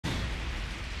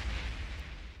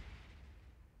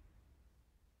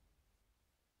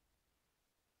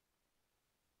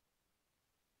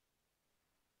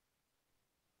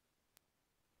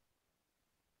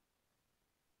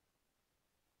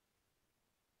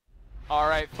All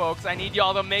right, folks, I need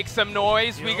y'all to make some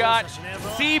noise. We got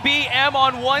CBM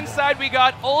on one side, we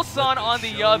got Ulsan on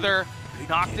the other.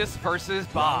 Noctis versus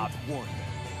Bob. All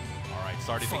right,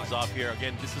 starting things off here.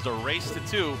 Again, this is a race to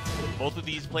 2. Both of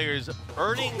these players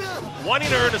wanting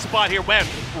to earn a spot here. Man,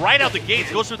 right out the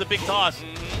gates, goes for the big toss.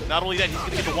 Not only that, he's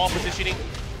going to get the wall positioning.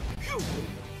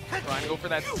 Trying to go for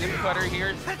that zip cutter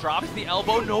here. Drops the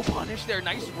elbow, no punish there.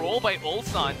 Nice roll by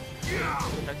Ulsan.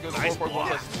 Tries to go Nice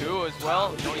 4-4-1+2 as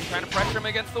well. You know, he's trying to pressure him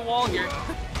against the wall here.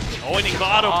 Oh, and he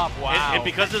got him. Wow. And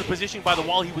because of the positioning by the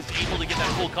wall, he was able to get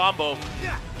that full combo.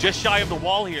 Just shy of the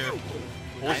wall here.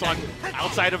 Ulsan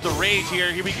outside of the rage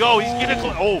here. Here we go. He's getting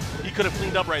oh, he could have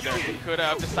cleaned up right there. He could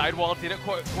have. The sidewall didn't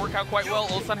work out quite well.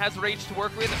 Ulsan has rage to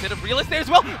work with. A bit of real estate as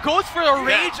well. Goes for a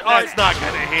rage. That's not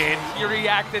going to hit. He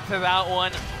reacted to that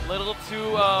one. Little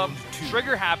too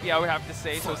trigger happy, I would have to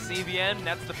say. So CBM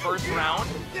nets the first round,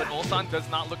 but Ulsan does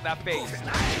not look that phased.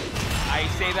 I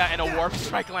say that and a warp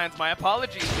strike lands. My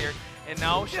apologies here. And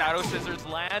now Shadow Scissors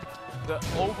land. The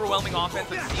overwhelming offense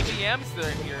of CBM's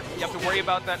here. You have to worry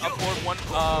about that up forward one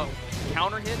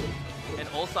counter hit. And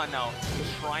Ulsan now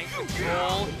trying to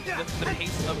control the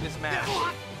pace of this match.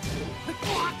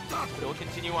 Still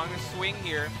continue on the swing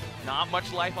here. Not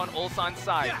much life on Ulsan's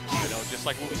side. You know, just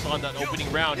like what we saw in that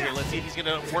opening round here. Let's see if he's going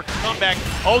to work his comeback.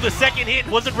 Oh, the second hit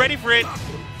wasn't ready for it.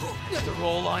 The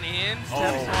roll on in,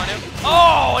 steps on him.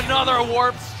 Oh, another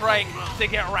warp strike to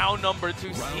get round number 2.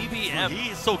 CBM. He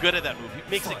is so good at that move. He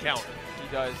makes it count.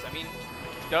 He does. I mean,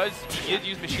 he did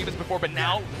use Mischievous before, but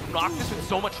now Noctis with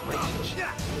so much range.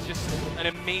 It's just an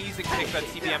amazing pick that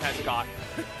CBM has got.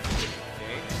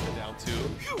 Okay, down 2.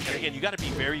 And again, you got to be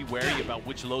very wary about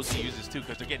which lows he uses too,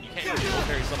 because again, you can't really low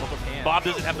parry some of them. Bob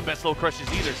doesn't have the best low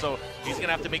crushes either, so he's going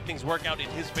to have to make things work out in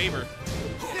his favor.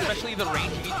 Especially the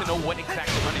range, you need to know what exact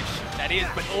punish that is,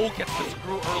 but oh, gets the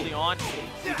screw early on.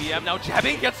 CBM now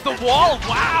jabbing, gets the wall.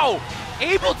 Wow!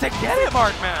 Able to get it,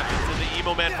 Markman. So the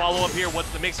Emo Man follow-up here. Once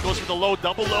the mix goes for the low,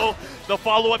 double low. The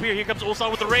follow-up here. Here comes Ulsan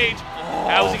with the rage.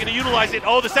 How is he going to utilize it?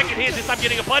 Oh, the second hit. This time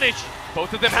getting a punish.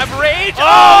 Both of them have rage.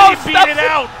 Oh, he beat it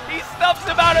out. He stuffs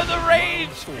him out of the rage.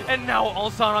 And now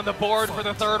Ulsan on the board for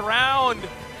the 3rd round.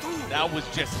 That was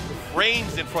just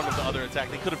frames in front of the other attack.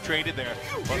 They could have traded there.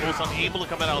 But Ulsan able to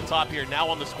come out on top here. Now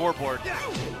on the scoreboard.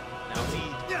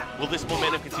 Now will this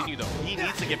momentum continue though? He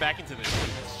needs to get back into this.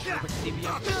 That's true, but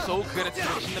CBM is so good at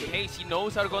switching the pace. He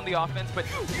knows how to go on the offense, but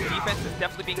defense is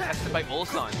definitely being tested by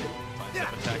Ulsan.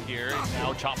 Step attack here, and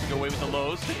now chopping away with the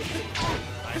lows.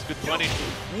 Nice, good punish.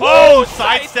 Whoa,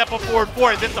 sidestep up forward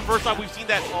 4, and that's the first time we've seen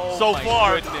that so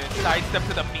far. Goodness. Sidestep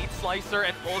to the meat slicer,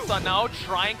 and Ulsan now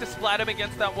trying to splat him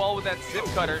against that wall with that zip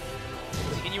cutter.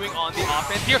 Continuing on the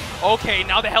offense here. Okay,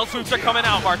 now the hell swoops are coming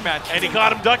out, Markman. And he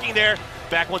got him ducking there.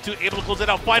 Back 1-2, able to close it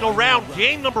out. Final round,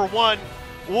 game number 1.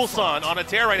 Ulsan on a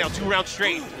tear right now, 2 rounds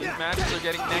straight. These matches are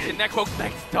getting neck and neck, folks.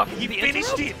 Nice duck. He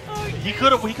finished it. He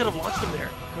could have launched him there.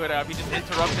 Could have. He just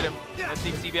interrupted him. Let's see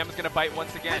if CBM is going to bite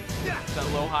once again. It's a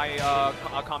low-high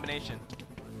combination.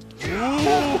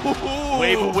 Ooh.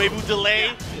 Wave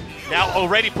delay. Now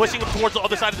already pushing him towards the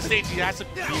other side of the stage. He has to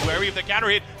be wary of the counter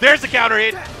hit. There's the counter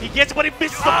hit. He gets it, but he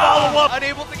misses the follow-up.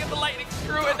 Unable to get the lightning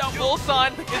screw, and now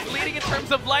Ulsan is leading in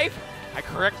terms of life. I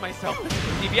correct myself.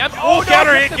 CBM. Oh, no,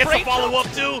 counter hit gets the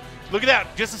follow-up too. Look at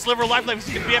that. Just a sliver of life left.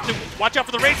 He's going to have to watch out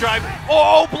for the rage drive.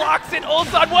 Oh, blocks it.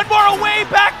 Ulsan, one more away.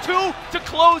 Back 2 to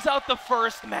close out the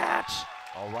first match.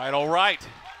 All right.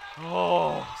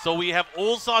 Oh, so we have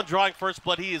Ulsan drawing first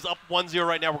blood. He is up 1-0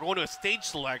 right now. We're going to a stage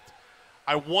select.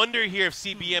 I wonder here if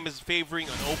CBM is favoring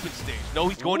an open stage. No,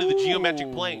 he's going to the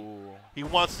geometric plane. He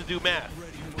wants to do math.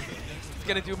 He's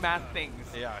going to do math things.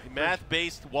 Yeah,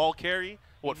 math-based wall carry.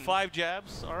 What, 5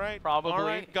 jabs? All right. Probably. All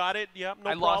right, got it. Yep,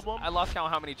 no problem. I lost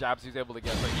count how many jabs he was able to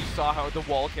get, but you saw how the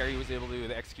wall carry was able to do,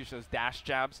 the execution of those dash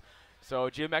jabs. So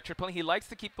geometric plane, he likes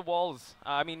to keep the walls.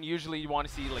 I mean, usually you want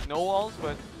to see like no walls,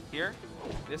 but here,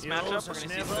 this matchup, we're going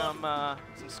to see some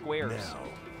squares. Now,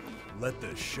 let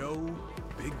the show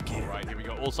begin. All right, here we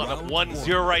go. Ulsan up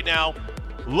 1-0 right now.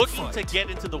 Looking to get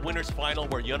into the winner's final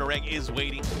where Yunarang is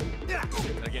waiting.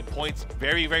 And again, points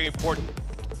very, very important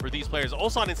for these players.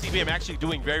 Ulsan and CBM actually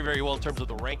doing very, very well in terms of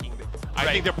the ranking. I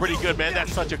think they're pretty good, man.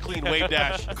 That's such a clean wave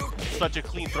dash. Such a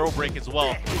clean throw break as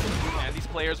well. And these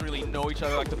players really know each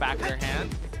other like the back of their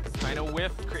hand. Trying to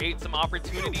whiff, create some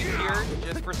opportunities here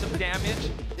just for some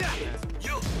damage.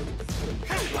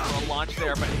 A launch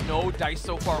there, but no dice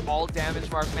so far. All damage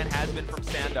Markman has been from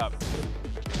stand-up.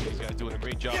 These guys doing a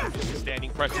great job of just standing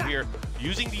pressure here.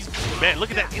 Using these, man, look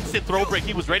at that instant throw break.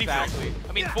 He was ready for it.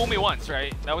 I mean, fool me once,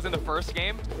 right? That was in the first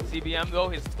game. CBM, though,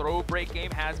 his throw break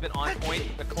game has been on point.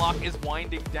 The clock is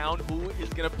winding down. Who is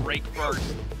going to break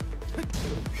first?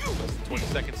 20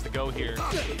 seconds to go here.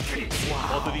 Wow.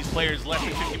 Both of these players less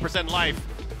than 50% life.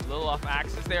 A little off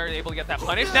axis there, able to get that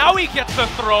punish. Now he gets the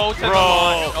throw to the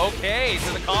launch. Okay,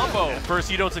 to the combo. At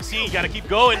first you don't succeed, you gotta keep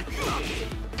going.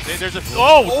 There's a,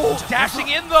 oh! Dashing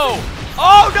in though.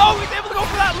 Oh no, he's able to go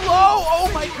for that low. Oh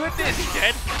my goodness. Is he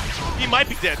dead? He might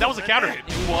be dead. That was a counter hit.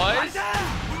 It was.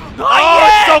 Oh,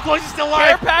 it's so close, he's still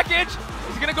Care alive. package.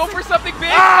 He's gonna go for something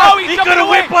big. Ah, oh, he's he jumping could have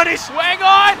away. whip punished. Swang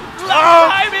on.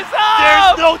 Time is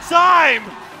up. There's no time.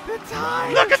 The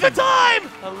time. Look at the time.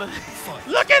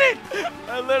 Look at it.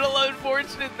 A little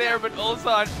unfortunate there, but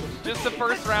Ulsan, just the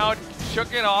first round,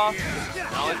 shook it off.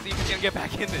 Now let's see if he can get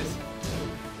back in this.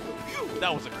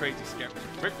 That was a crazy scramble.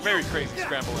 Very crazy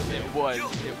scramble. It was.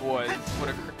 What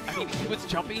a I mean, he was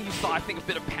jumping. You saw, I think, a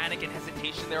bit of panic and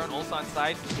hesitation there on Ulsan's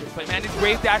side. But man, his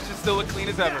wave dash is still as clean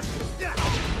as ever.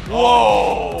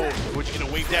 Whoa! What, you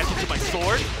gonna wave dash into my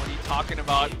sword? What are you talking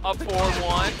about? Up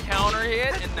 4-1, counter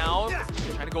hit, and now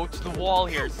trying to go to the wall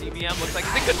here. CBM looks like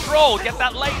he's in control. Get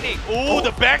that lightning. Ooh,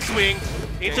 the backswing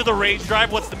into the rage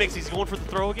drive. What's the mix? He's going for the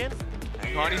throw again?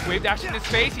 Hang on, he's wave dashing in his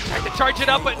face. He tried to charge it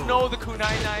up, but no, the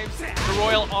kunai knives, the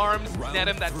royal arms net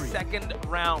him that second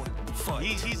round.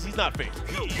 He's not fake.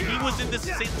 He was in this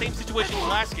same situation in the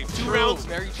last game. Two rounds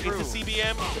very true. into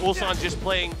CBM. Ulsan just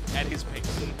playing at his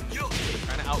pace.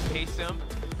 Trying to outpace him.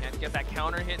 Can't get that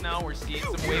counter hit now. We're seeing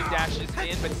some wave dashes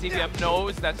in, but CBM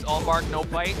knows that's all bark, no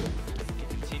bite.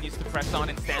 He continues to press on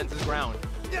and stands his ground.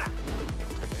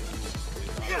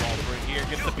 Right here,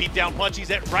 gets the beat down punch. He's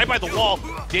right by the wall.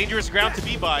 Dangerous ground to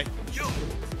be by.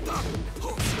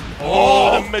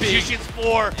 Oh, the Magician's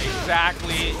 4.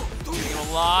 Exactly.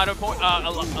 A lot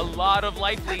of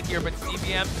life lead here, but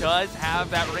CBM does have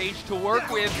that rage to work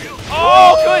with.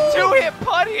 Oh, good two-hit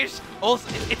punish. Also,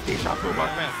 it's deja vu,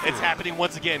 man. It's happening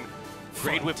once again.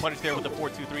 Great whip punish there with the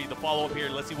 4-2-3. The follow-up here.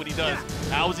 Let's see what he does.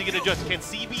 How is he going to adjust? Can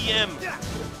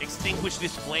CBM extinguish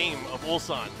this flame of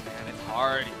Ulsan? Man, it's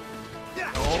hard.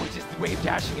 Oh, just wave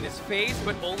dashing in his face,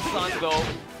 but Ulsan, though,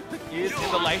 is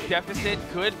in the life deficit.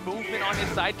 Good movement on his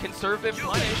side, conservative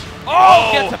punish. Oh,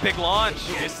 gets a big launch.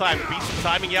 This time beats the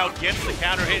timing out, gets the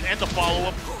counter hit and the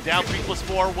follow-up. Down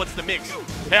 3+4. What's the mix?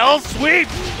 Hell sweep!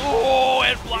 Oh,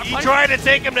 and block He punch. tried to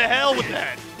take him to hell with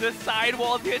that. The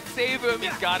sidewall did save him.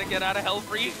 He's got to get out of jail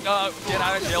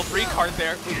free card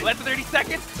there. Less than 30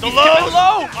 seconds. The He's low. giving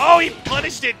low. Oh, he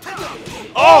punished it.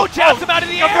 Oh, jabs him out of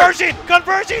the air.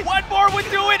 Conversion! One more would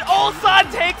do it.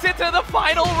 Ulsan takes it to the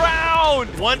final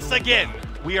round. Once again,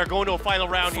 we are going to a final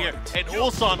round here, and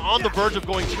Ulsan on the verge of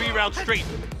going 3 rounds straight.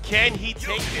 Can he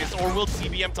take this, or will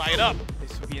CBM tie it up?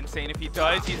 This would be insane if he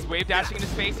does. He's wave dashing in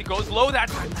his face. He goes low.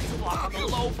 That's a nice block on the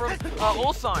low from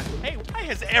Ulsan. Hey, why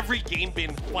has every game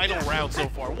been final round so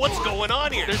far? What's going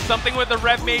on here? There's something with the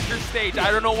REV major stage.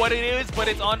 I don't know what it is, but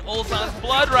it's on Ulsan's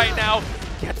blood right now.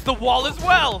 Gets the wall as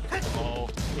well. Oh,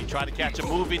 he tried to catch a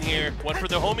move in here. One for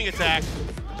the homing attack.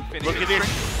 Finish Look at it.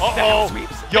 this. Down Uh-oh.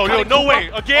 sweeps. Yo, no way.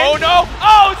 Again? Oh, no.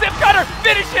 Oh, Zip Cutter.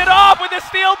 Finish it off with the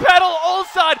steel pedal.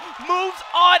 Ulsan moves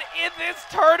on in this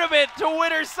tournament to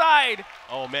winner's side.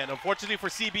 Oh, man. Unfortunately for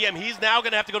CBM, he's now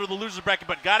going to have to go to the loser's bracket,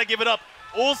 but got to give it up.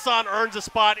 Ulsan earns a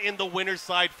spot in the winner's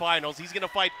side finals. He's going to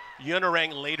fight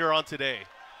Yunarang later on today.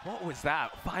 What was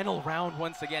that? Final round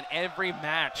once again. Every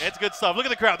match. It's good stuff. Look at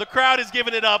the crowd. The crowd is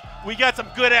giving it up. We got some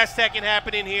good-ass Tekken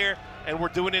happening here, and we're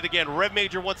doing it again. REV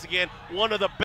Major once again, one of the best.